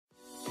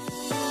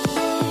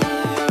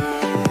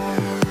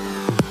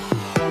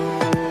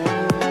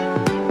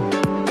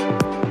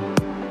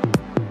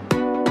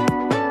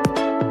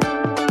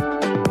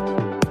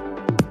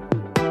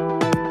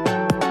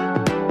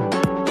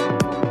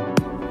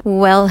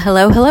Well,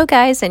 hello,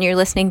 guys, and you're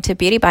listening to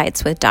Beauty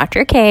Bites with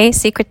Dr. K,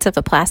 Secrets of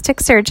a Plastic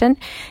Surgeon.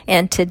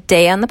 And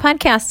today on the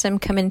podcast, I'm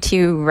coming to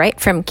you right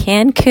from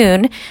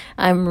Cancun.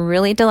 I'm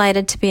really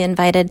delighted to be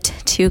invited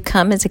to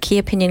come as a key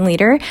opinion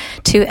leader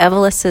to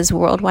Evolus's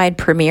worldwide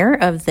premiere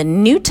of the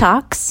new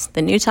tox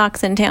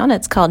in town.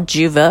 It's called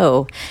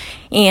Jeuveau.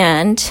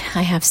 And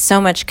I have so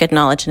much good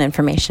knowledge and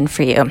information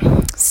for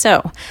you.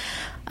 So,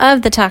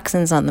 of the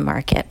toxins on the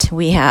market,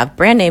 we have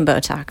brand name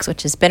Botox,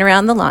 which has been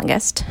around the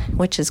longest,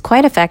 which is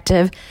quite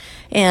effective.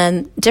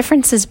 And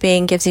differences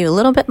being gives you a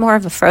little bit more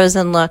of a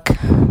frozen look,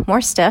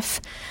 more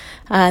stiff.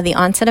 The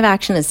onset of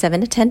action is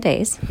 7 to 10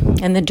 days,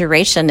 and the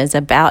duration is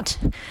about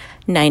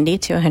 90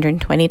 to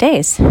 120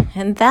 days.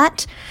 And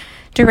that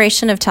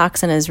duration of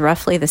toxin is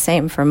roughly the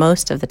same for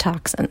most of the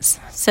toxins.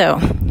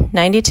 So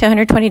 90 to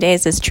 120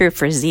 days is true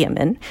for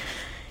Xeomin.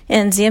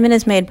 And Xeomin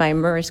is made by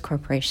Merz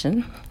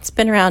Corporation. It's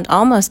been around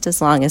almost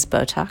as long as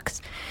Botox.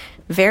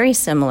 Very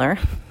similar.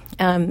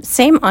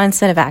 Same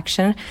onset of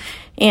action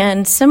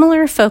and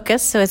similar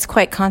focus, so it's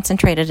quite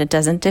concentrated. It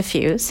doesn't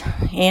diffuse.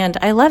 And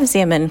I love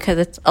Xeomin because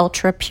it's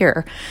ultra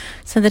pure.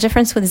 So the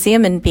difference with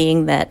Xeomin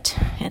being that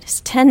it is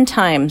 10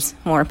 times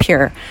more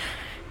pure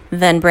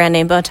than brand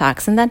name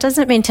Botox. And that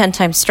doesn't mean 10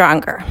 times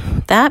stronger.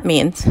 That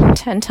means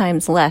 10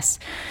 times less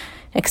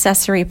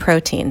accessory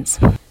proteins.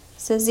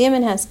 So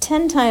Xeomin has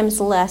 10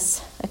 times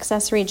less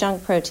accessory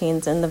junk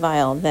proteins in the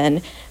vial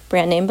than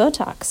brand name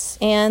Botox.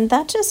 And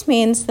that just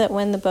means that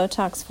when the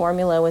Botox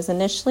formula was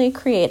initially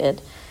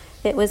created,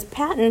 it was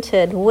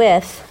patented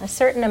with a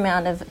certain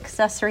amount of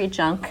accessory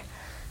junk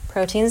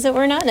proteins that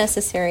were not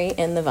necessary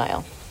in the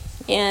vial.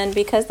 And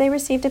because they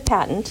received a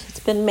patent,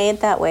 it's been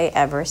made that way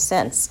ever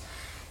since.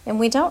 And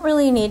we don't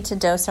really need to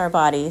dose our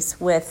bodies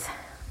with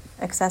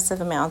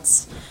excessive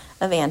amounts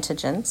of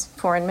antigens,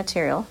 foreign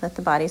material that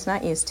the body's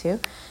not used to,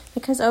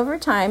 because over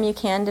time you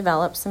can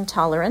develop some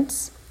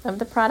tolerance of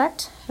the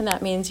product, and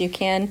that means you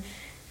can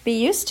be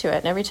used to it.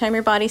 And every time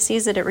your body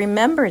sees it, it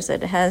remembers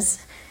it. It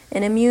has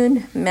an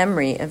immune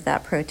memory of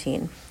that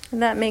protein.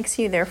 And that makes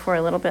you, therefore,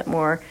 a little bit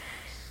more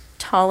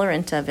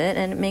tolerant of it,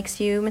 and it makes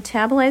you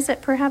metabolize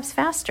it perhaps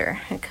faster.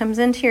 It comes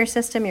into your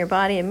system, your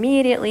body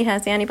immediately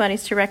has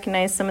antibodies to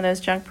recognize some of those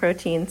junk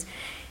proteins,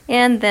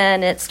 and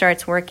then it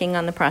starts working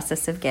on the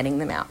process of getting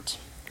them out.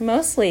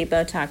 Mostly,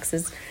 Botox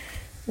is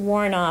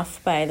worn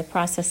off by the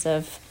process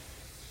of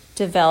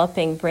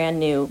developing brand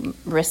new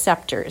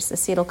receptors,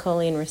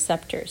 acetylcholine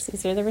receptors.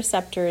 These are the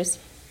receptors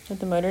of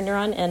the motor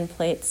neuron end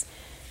plates.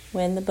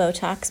 When the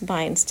Botox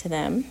binds to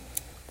them,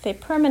 they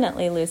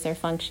permanently lose their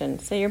function.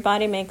 So your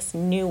body makes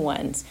new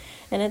ones.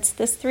 And it's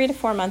this 3 to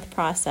 4 month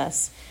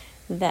process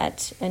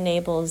that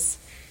enables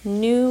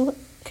new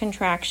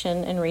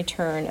contraction and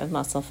return of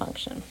muscle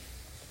function.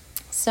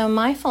 So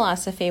my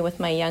philosophy with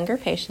my younger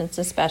patients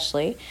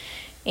especially,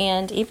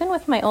 and even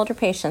with my older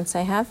patients,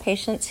 I have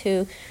patients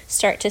who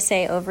start to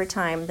say over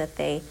time that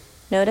they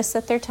notice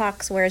that their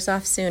tox wears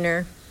off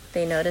sooner.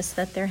 They notice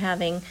that they're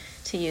having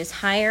to use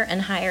higher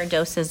and higher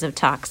doses of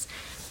tox,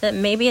 that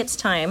maybe it's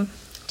time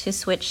to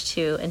switch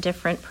to a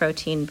different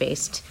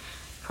protein-based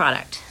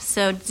product.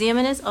 So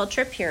Xeomin is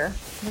ultra pure.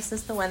 This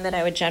is the one that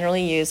I would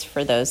generally use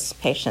for those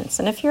patients.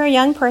 And if you're a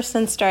young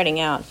person starting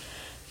out,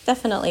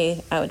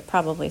 definitely I would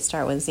probably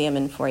start with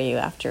Xeomin for you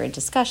after a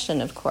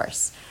discussion, of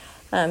course.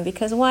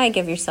 Because why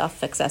give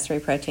yourself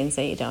accessory proteins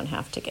that you don't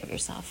have to give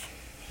yourself?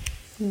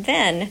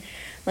 Then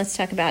let's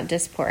talk about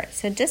Dysport.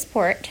 So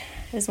Dysport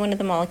is one of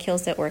the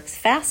molecules that works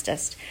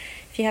fastest.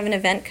 If you have an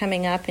event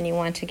coming up and you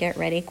want to get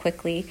ready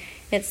quickly,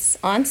 its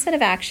onset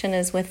of action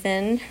is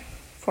within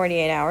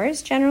 48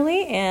 hours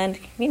generally, and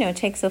it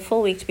takes a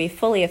full week to be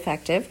fully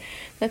effective.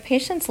 But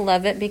patients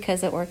love it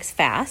because it works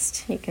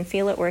fast. You can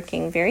feel it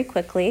working very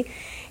quickly,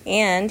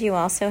 and you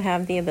also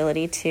have the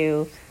ability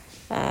to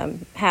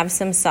have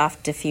some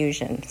soft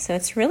diffusion. So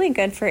it's really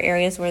good for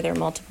areas where there are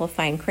multiple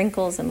fine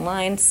crinkles and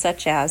lines,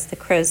 such as the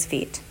crow's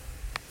feet,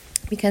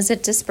 because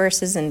it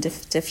disperses and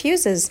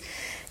diffuses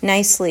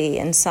nicely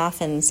and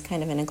softens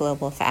kind of in a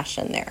global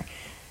fashion there.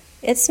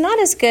 It's not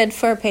as good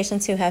for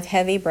patients who have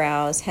heavy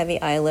brows, heavy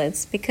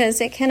eyelids,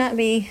 because it cannot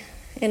be,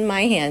 in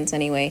my hands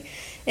anyway,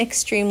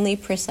 extremely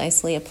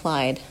precisely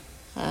applied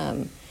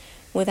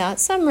without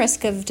some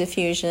risk of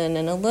diffusion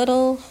and a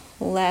little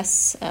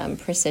less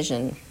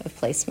precision of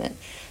placement.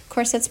 Of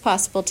course, it's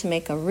possible to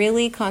make a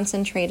really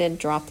concentrated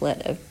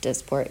droplet of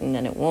Dysport and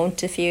then it won't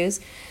diffuse,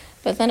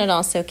 but then it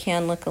also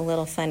can look a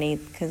little funny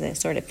because it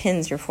sort of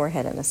pins your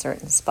forehead in a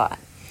certain spot.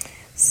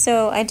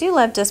 So I do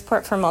love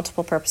Dysport for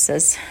multiple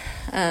purposes,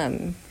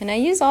 and I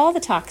use all the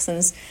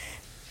toxins.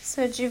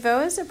 So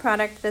Jeuveau is a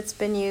product that's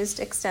been used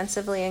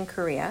extensively in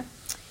Korea,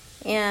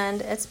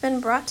 and it's been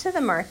brought to the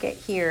market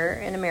here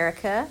in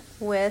America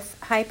with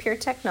high pure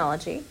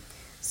technology.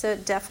 So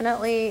it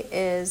definitely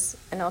is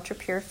an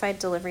ultra-purified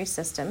delivery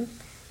system.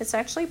 It's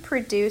actually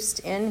produced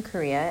in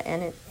Korea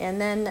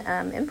and then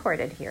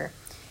imported here.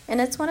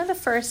 And it's one of the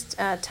first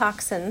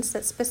toxins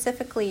that's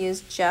specifically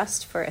used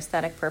just for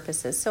aesthetic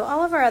purposes. So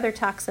all of our other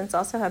toxins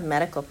also have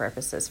medical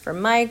purposes for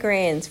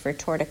migraines, for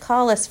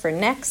torticollis, for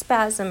neck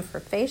spasm, for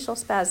facial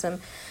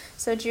spasm.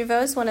 So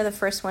Jeuveau is one of the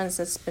first ones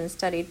that's been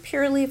studied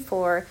purely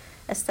for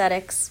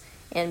aesthetics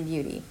and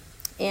beauty.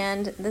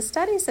 And the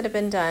studies that have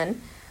been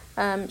done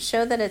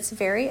show that it's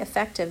very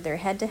effective. They're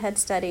head-to-head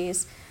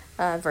studies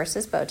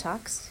versus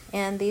Botox,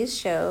 and these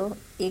show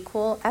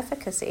equal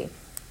efficacy.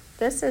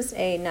 This is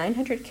a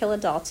 900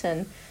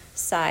 kilodalton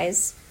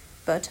size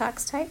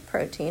Botox-type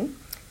protein,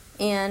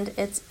 and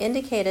it's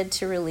indicated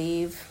to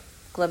relieve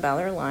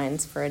glabellar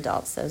lines for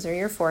adults. Those are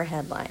your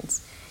forehead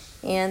lines.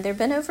 And there have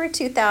been over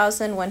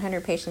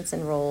 2,100 patients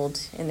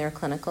enrolled in their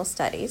clinical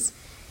studies.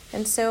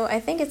 And so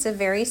I think it's a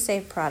very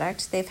safe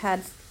product. They've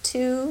had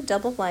 2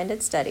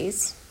 double-blinded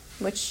studies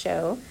which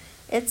show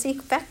it's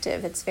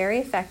effective. It's very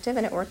effective,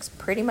 and it works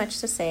pretty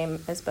much the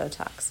same as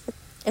Botox.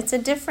 It's a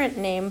different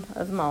name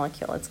of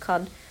molecule. It's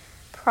called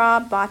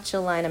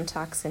probotulinum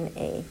toxin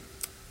A.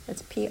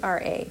 It's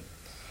PRA.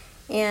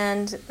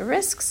 And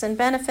risks and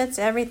benefits,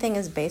 everything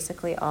is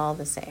basically all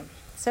the same.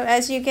 So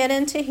as you get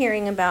into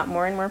hearing about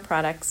more and more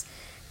products,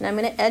 and I'm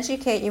going to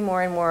educate you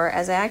more and more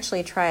as I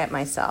actually try it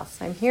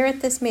myself. I'm here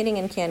at this meeting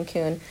in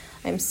Cancun.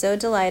 I'm so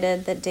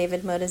delighted that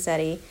David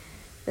Modazetti,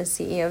 the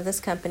CEO of this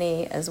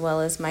company, as well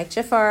as Mike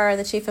Jafar,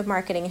 the Chief of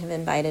Marketing, have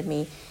invited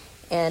me,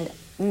 and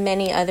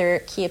many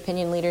other key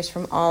opinion leaders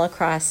from all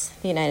across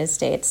the United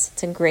States.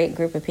 It's a great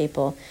group of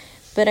people.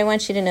 But I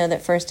want you to know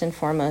that first and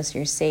foremost,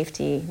 your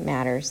safety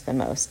matters the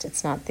most.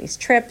 It's not these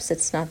trips,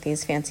 it's not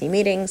these fancy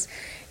meetings.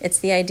 It's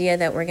the idea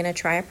that we're going to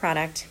try a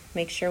product,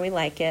 make sure we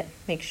like it,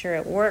 make sure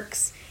it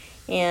works,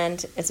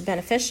 and it's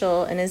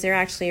beneficial, and is there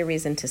actually a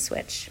reason to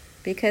switch?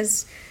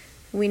 Because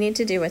we need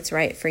to do what's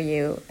right for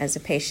you as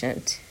a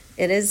patient.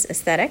 It is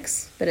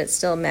aesthetics, but it's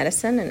still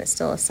medicine, and it's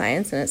still a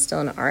science, and it's still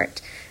an art.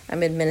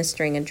 I'm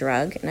administering a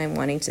drug, and I'm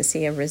wanting to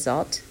see a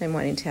result. I'm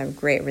wanting to have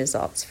great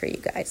results for you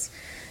guys.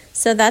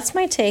 So that's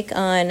my take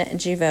on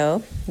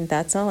Jeuveau.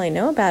 That's all I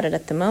know about it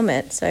at the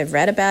moment. So I've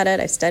read about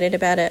it, I've studied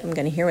about it, I'm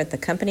going to hear what the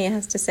company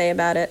has to say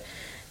about it,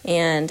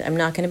 and I'm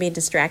not going to be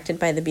distracted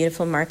by the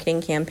beautiful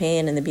marketing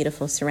campaign and the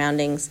beautiful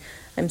surroundings.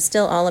 I'm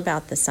still all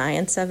about the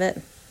science of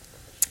it.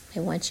 I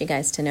want you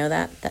guys to know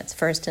that. That's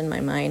first in my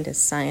mind is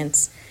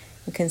science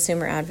and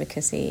consumer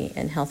advocacy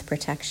and health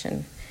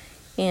protection.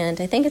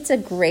 And I think it's a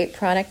great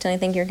product, and I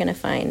think you're going to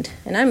find,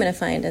 and I'm going to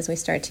find as we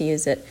start to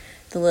use it,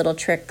 the little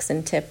tricks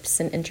and tips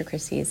and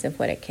intricacies of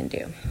what it can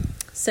do.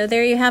 So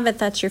there you have it.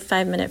 That's your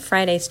 5-Minute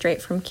Friday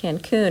straight from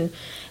Cancun.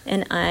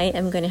 And I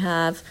am going to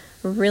have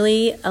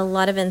really a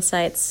lot of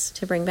insights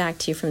to bring back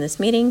to you from this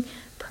meeting.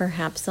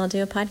 Perhaps I'll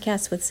do a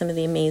podcast with some of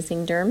the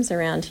amazing derms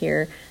around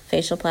here,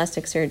 facial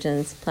plastic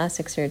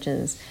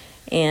surgeons,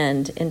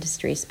 and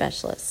industry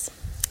specialists.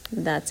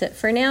 That's it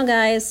for now,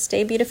 guys.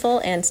 Stay beautiful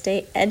and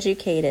stay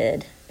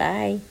educated.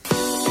 Bye.